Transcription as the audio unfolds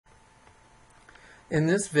In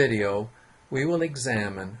this video, we will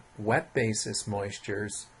examine wet basis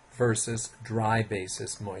moistures versus dry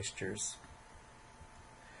basis moistures.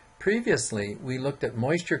 Previously, we looked at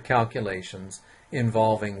moisture calculations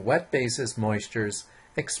involving wet basis moistures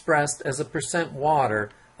expressed as a percent water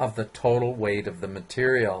of the total weight of the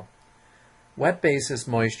material. Wet basis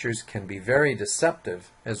moistures can be very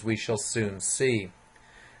deceptive, as we shall soon see.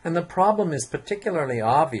 And the problem is particularly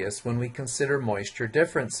obvious when we consider moisture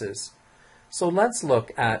differences. So let's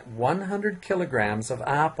look at 100 kilograms of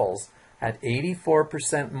apples at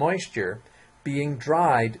 84% moisture being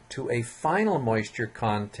dried to a final moisture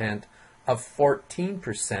content of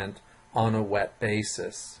 14% on a wet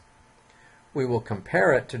basis. We will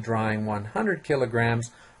compare it to drying 100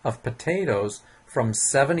 kilograms of potatoes from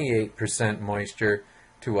 78% moisture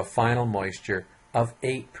to a final moisture of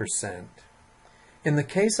 8%. In the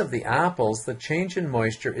case of the apples, the change in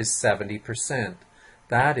moisture is 70%.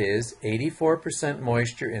 That is 84%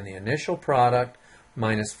 moisture in the initial product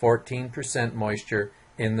minus 14% moisture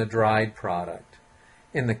in the dried product.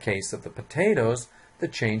 In the case of the potatoes, the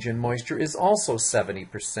change in moisture is also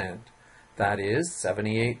 70%. That is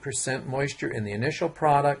 78% moisture in the initial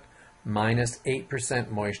product minus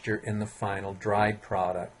 8% moisture in the final dried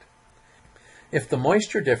product. If the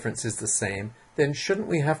moisture difference is the same, then shouldn't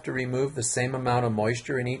we have to remove the same amount of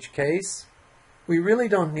moisture in each case? We really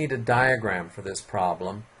don't need a diagram for this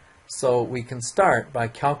problem, so we can start by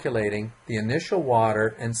calculating the initial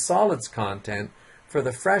water and solids content for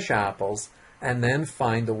the fresh apples and then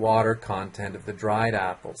find the water content of the dried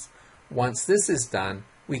apples. Once this is done,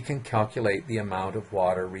 we can calculate the amount of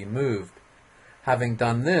water removed. Having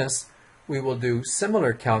done this, we will do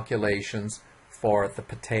similar calculations for the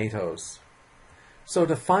potatoes. So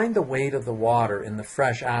to find the weight of the water in the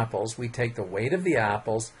fresh apples, we take the weight of the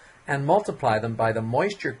apples and multiply them by the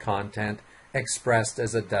moisture content expressed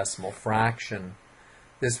as a decimal fraction.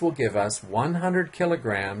 This will give us 100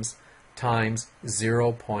 kilograms times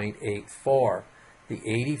 0.84. The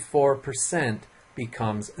 84%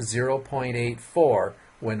 becomes 0.84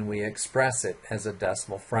 when we express it as a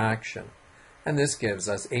decimal fraction. And this gives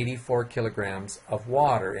us 84 kilograms of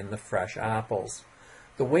water in the fresh apples.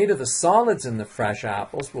 The weight of the solids in the fresh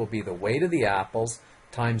apples will be the weight of the apples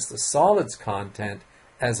times the solids content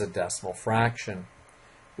as a decimal fraction.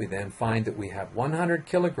 We then find that we have 100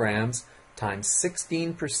 kilograms times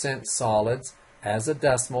 16% solids as a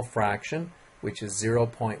decimal fraction, which is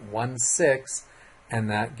 0.16, and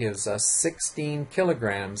that gives us 16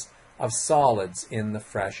 kilograms of solids in the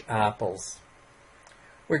fresh apples.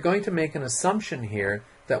 We're going to make an assumption here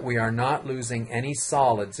that we are not losing any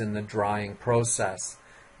solids in the drying process.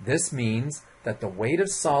 This means that the weight of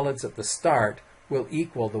solids at the start will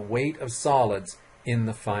equal the weight of solids in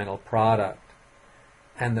the final product.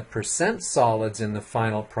 And the percent solids in the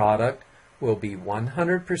final product will be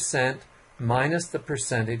 100% minus the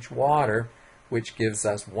percentage water, which gives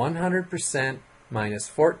us 100% minus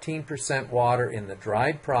 14% water in the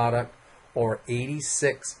dried product, or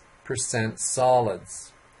 86%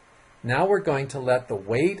 solids. Now we're going to let the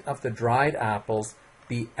weight of the dried apples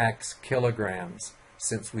be X kilograms,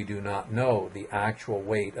 since we do not know the actual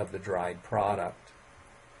weight of the dried product.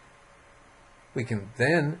 We can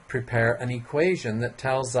then prepare an equation that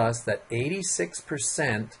tells us that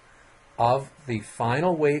 86% of the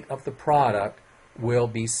final weight of the product will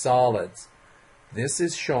be solids. This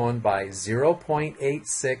is shown by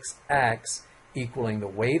 0.86x equaling the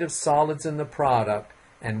weight of solids in the product,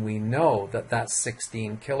 and we know that that's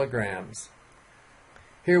 16 kilograms.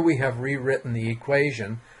 Here we have rewritten the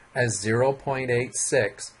equation as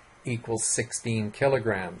 0.86 equals 16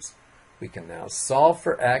 kilograms. We can now solve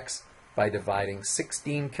for x by dividing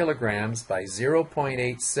 16 kilograms by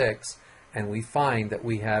 0.86, and we find that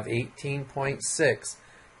we have 18.6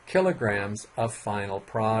 kilograms of final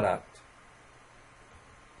product.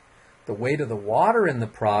 The weight of the water in the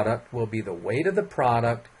product will be the weight of the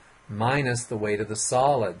product minus the weight of the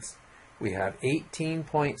solids. We have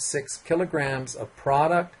 18.6 kilograms of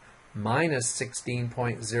product minus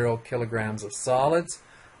 16.0 kilograms of solids,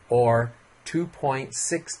 or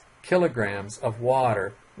 2.6 kilograms of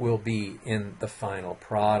water will be in the final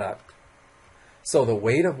product. So the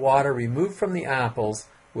weight of water removed from the apples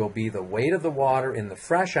will be the weight of the water in the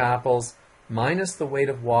fresh apples minus the weight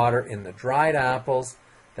of water in the dried apples.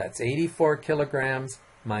 That's 84 kilograms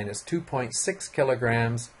minus 2.6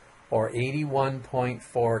 kilograms, or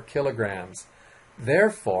 81.4 kilograms.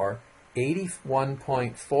 Therefore,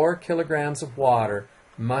 81.4 kilograms of water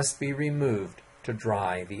must be removed to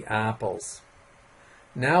dry the apples.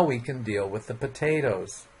 Now we can deal with the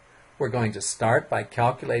potatoes. We're going to start by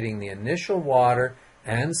calculating the initial water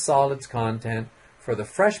and solids content for the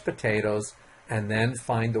fresh potatoes and then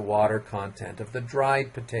find the water content of the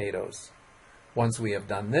dried potatoes. Once we have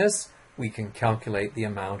done this, we can calculate the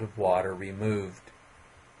amount of water removed.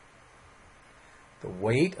 The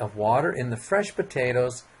weight of water in the fresh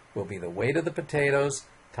potatoes will be the weight of the potatoes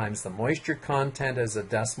times the moisture content as a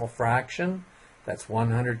decimal fraction, that's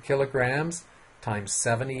 100 kilograms, times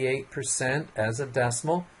 78% as a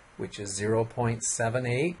decimal, which is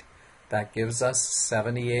 0.78. That gives us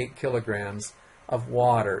 78 kilograms of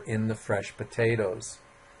water in the fresh potatoes.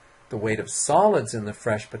 The weight of solids in the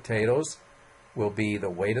fresh potatoes will be the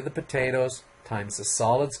weight of the potatoes times the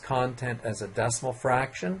solids content as a decimal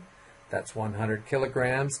fraction, that's 100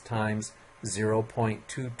 kilograms times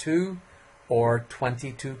 0.22, or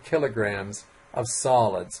 22 kilograms of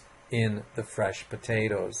solids in the fresh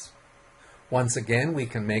potatoes. Once again, we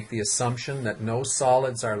can make the assumption that no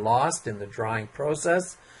solids are lost in the drying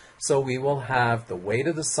process, so we will have the weight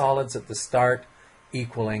of the solids at the start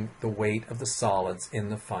equaling the weight of the solids in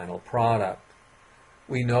the final product.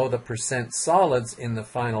 We know the percent solids in the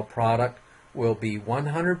final product will be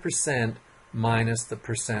 100% minus the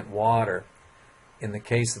percent water. In the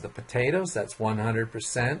case of the potatoes, that's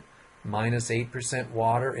 100% minus 8%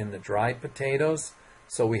 water in the dried potatoes,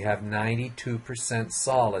 so we have 92%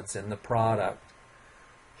 solids in the product.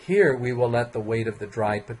 Here we will let the weight of the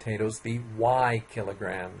dried potatoes be Y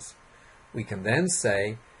kilograms. We can then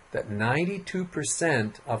say that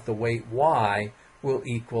 92% of the weight Y will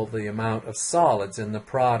equal the amount of solids in the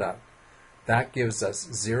product. That gives us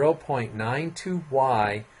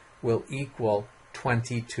 0.92Y will equal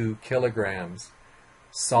 22 kilograms.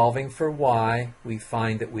 Solving for Y, we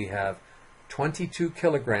find that we have 22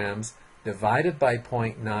 kilograms divided by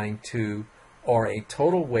 0.92, or a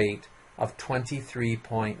total weight of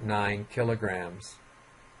 23.9 kilograms.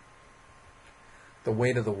 The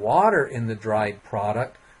weight of the water in the dried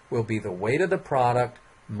product will be the weight of the product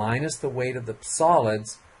minus the weight of the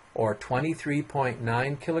solids, or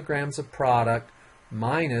 23.9 kilograms of product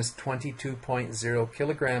minus 22.0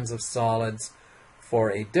 kilograms of solids,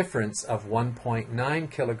 for a difference of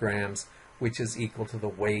 1.9 kilograms, which is equal to the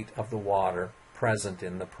weight of the water present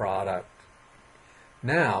in the product.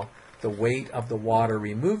 Now, the weight of the water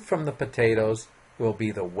removed from the potatoes will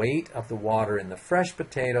be the weight of the water in the fresh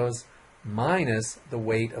potatoes minus the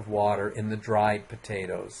weight of water in the dried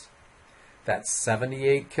potatoes. That's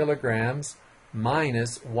 78 kilograms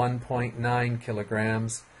minus 1.9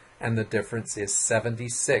 kilograms, and the difference is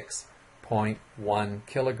 76.1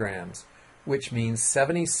 kilograms, which means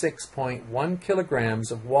 76.1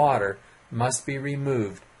 kilograms of water must be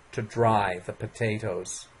removed to dry the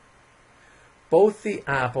potatoes. Both the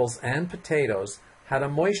apples and potatoes had a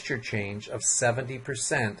moisture change of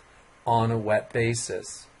 70% on a wet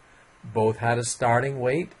basis. Both had a starting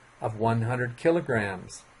weight of 100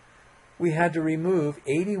 kilograms. We had to remove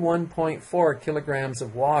 81.4 kilograms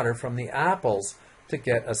of water from the apples to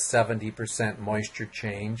get a 70% moisture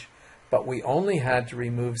change, but we only had to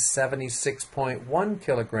remove 76.1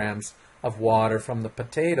 kilograms of water from the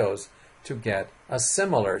potatoes to get a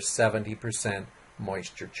similar 70%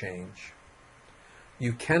 moisture change.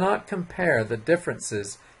 You cannot compare the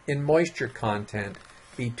differences in moisture content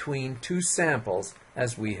between two samples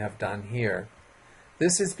as we have done here.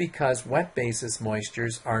 This is because wet basis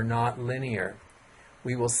moistures are not linear.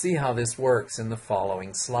 We will see how this works in the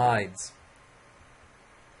following slides.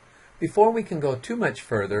 Before we can go too much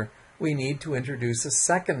further, we need to introduce a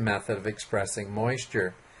second method of expressing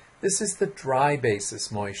moisture. This is the dry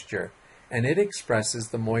basis moisture, and it expresses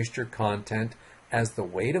the moisture content as the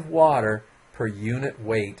weight of water per unit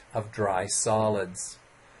weight of dry solids.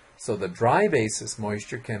 So the dry basis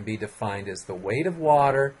moisture can be defined as the weight of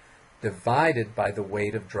water divided by the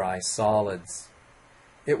weight of dry solids.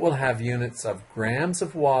 It will have units of grams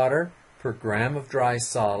of water per gram of dry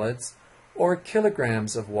solids, or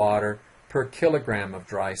kilograms of water per kilogram of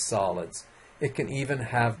dry solids. It can even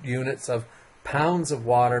have units of pounds of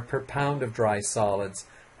water per pound of dry solids,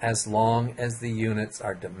 as long as the units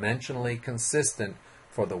are dimensionally consistent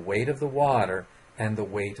for the weight of the water and the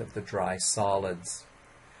weight of the dry solids.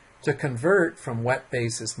 To convert from wet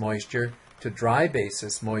basis moisture to dry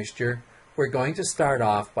basis moisture, we're going to start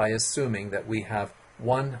off by assuming that we have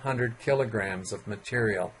 100 kilograms of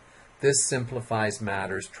material. This simplifies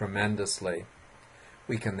matters tremendously.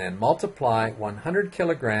 We can then multiply 100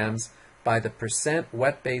 kilograms by the percent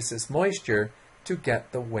wet basis moisture to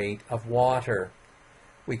get the weight of water.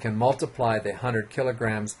 We can multiply the 100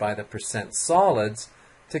 kilograms by the percent solids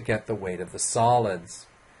to get the weight of the solids.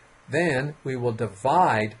 Then we will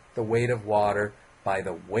divide the weight of water by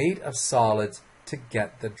the weight of solids to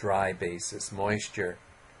get the dry basis moisture.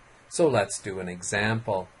 So let's do an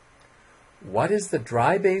example. what is the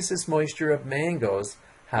dry basis moisture of mangoes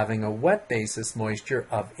having a wet basis moisture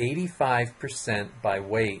of 85% by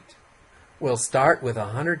weight? We'll start with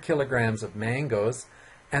 100 kilograms of mangoes,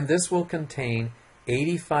 and this will contain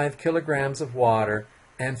 85 kilograms of water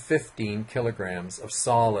and 15 kilograms of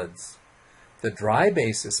solids. The dry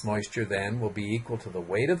basis moisture then will be equal to the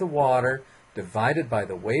weight of the water divided by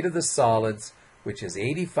the weight of the solids, which is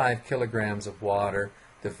 85 kilograms of water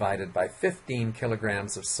divided by 15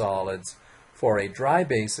 kilograms of solids, for a dry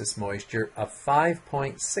basis moisture of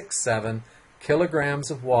 5.67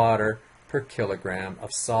 kilograms of water per kilogram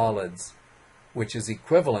of solids, which is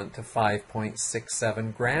equivalent to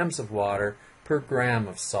 5.67 grams of water per gram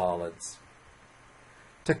of solids.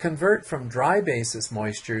 To convert from dry basis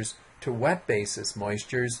moistures to wet basis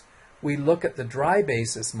moistures, we look at the dry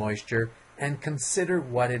basis moisture and consider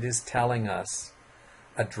what it is telling us.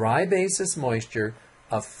 A dry basis moisture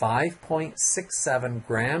of 5.67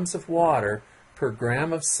 grams of water per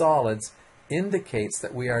gram of solids indicates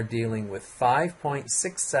that we are dealing with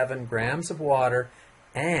 5.67 grams of water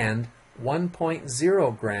and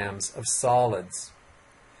 1.0 grams of solids.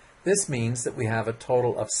 This means that we have a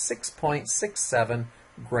total of 6.67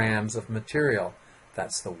 grams of material.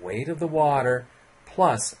 That's the weight of the water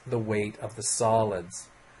plus the weight of the solids.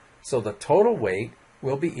 So the total weight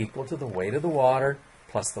will be equal to the weight of the water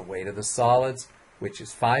plus the weight of the solids, which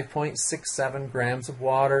is 5.67 grams of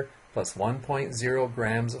water plus 1.0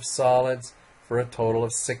 grams of solids, for a total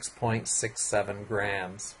of 6.67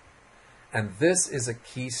 grams. And this is a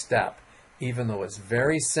key step. Even though it's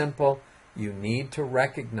very simple, you need to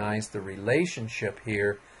recognize the relationship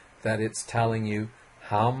here, that it's telling you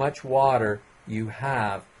how much water you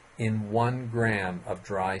have in 1 gram of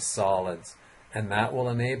dry solids, and that will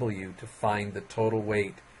enable you to find the total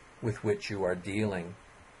weight with which you are dealing.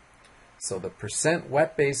 So the percent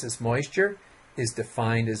wet basis moisture is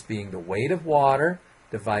defined as being the weight of water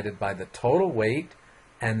divided by the total weight,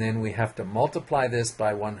 and then we have to multiply this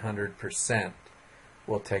by 100%.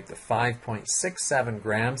 We'll take the 5.67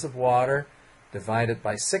 grams of water, divide it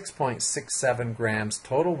by 6.67 grams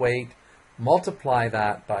total weight, multiply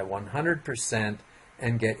that by 100%,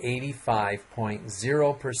 and get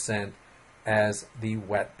 85.0% as the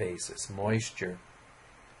wet basis moisture.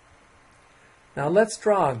 Now let's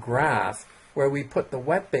draw a graph where we put the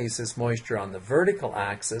wet basis moisture on the vertical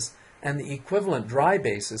axis and the equivalent dry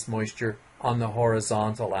basis moisture on the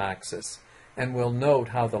horizontal axis. And we'll note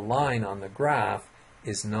how the line on the graph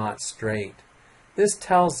is not straight. This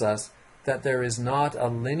tells us that there is not a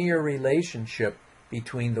linear relationship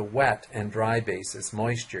between the wet and dry basis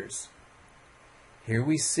moistures. Here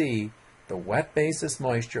we see the wet basis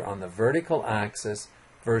moisture on the vertical axis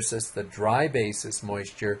versus the dry basis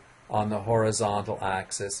moisture on the horizontal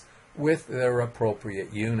axis with their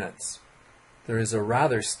appropriate units. There is a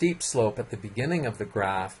rather steep slope at the beginning of the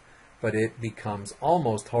graph, but it becomes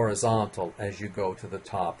almost horizontal as you go to the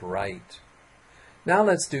top right. Now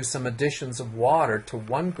let's do some additions of water to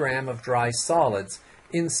 1 gram of dry solids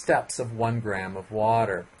in steps of 1 gram of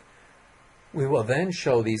water. We will then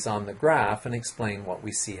show these on the graph and explain what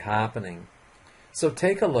we see happening. So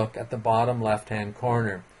take a look at the bottom left-hand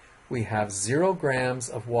corner. We have 0 grams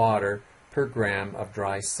of water per gram of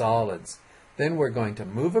dry solids. Then we're going to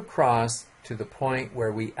move across to the point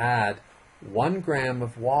where we add 1 gram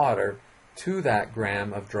of water to that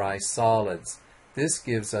gram of dry solids. This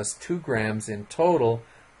gives us 2 grams in total,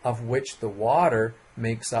 of which the water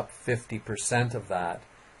makes up 50% of that.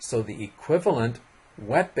 So the equivalent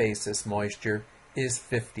wet basis moisture is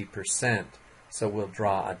 50%. So we'll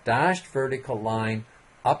draw a dashed vertical line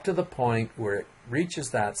up to the point where it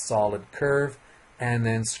reaches that solid curve, and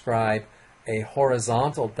then scribe a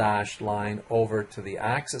horizontal dashed line over to the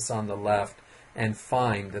axis on the left and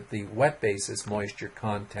find that the wet basis moisture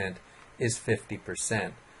content is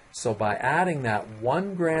 50%. So by adding that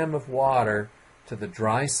 1 gram of water to the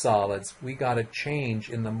dry solids, we got a change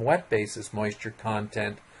in the wet basis moisture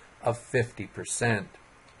content of 50%.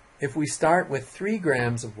 If we start with 3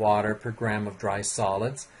 grams of water per gram of dry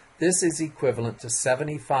solids, this is equivalent to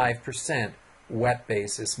 75% wet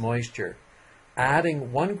basis moisture.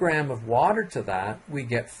 Adding 1 gram of water to that, we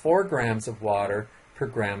get 4 grams of water per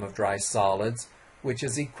gram of dry solids, which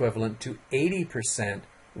is equivalent to 80%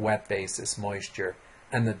 wet basis moisture.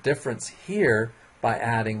 And the difference here, by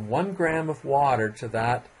adding 1 gram of water to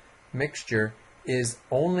that mixture, is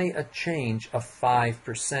only a change of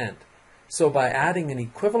 5%. So by adding an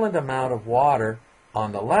equivalent amount of water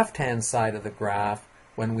on the left-hand side of the graph,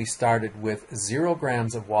 when we started with 0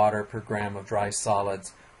 grams of water per gram of dry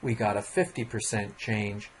solids, we got a 50%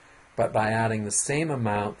 change. But by adding the same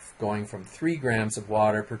amount, going from 3 grams of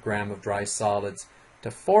water per gram of dry solids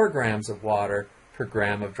to 4 grams of water per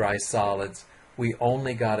gram of dry solids, we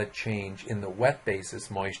only got a change in the wet basis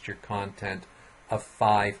moisture content of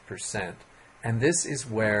 5%. And this is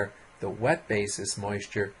where the wet basis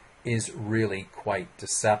moisture is really quite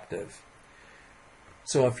deceptive.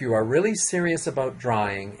 So if you are really serious about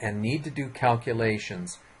drying and need to do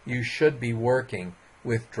calculations, you should be working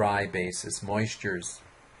with dry basis moistures.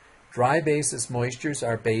 Dry basis moistures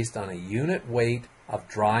are based on a unit weight of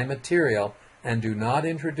dry material and do not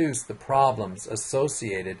introduce the problems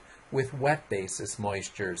associated with wet basis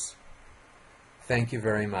moistures. Thank you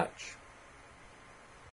very much.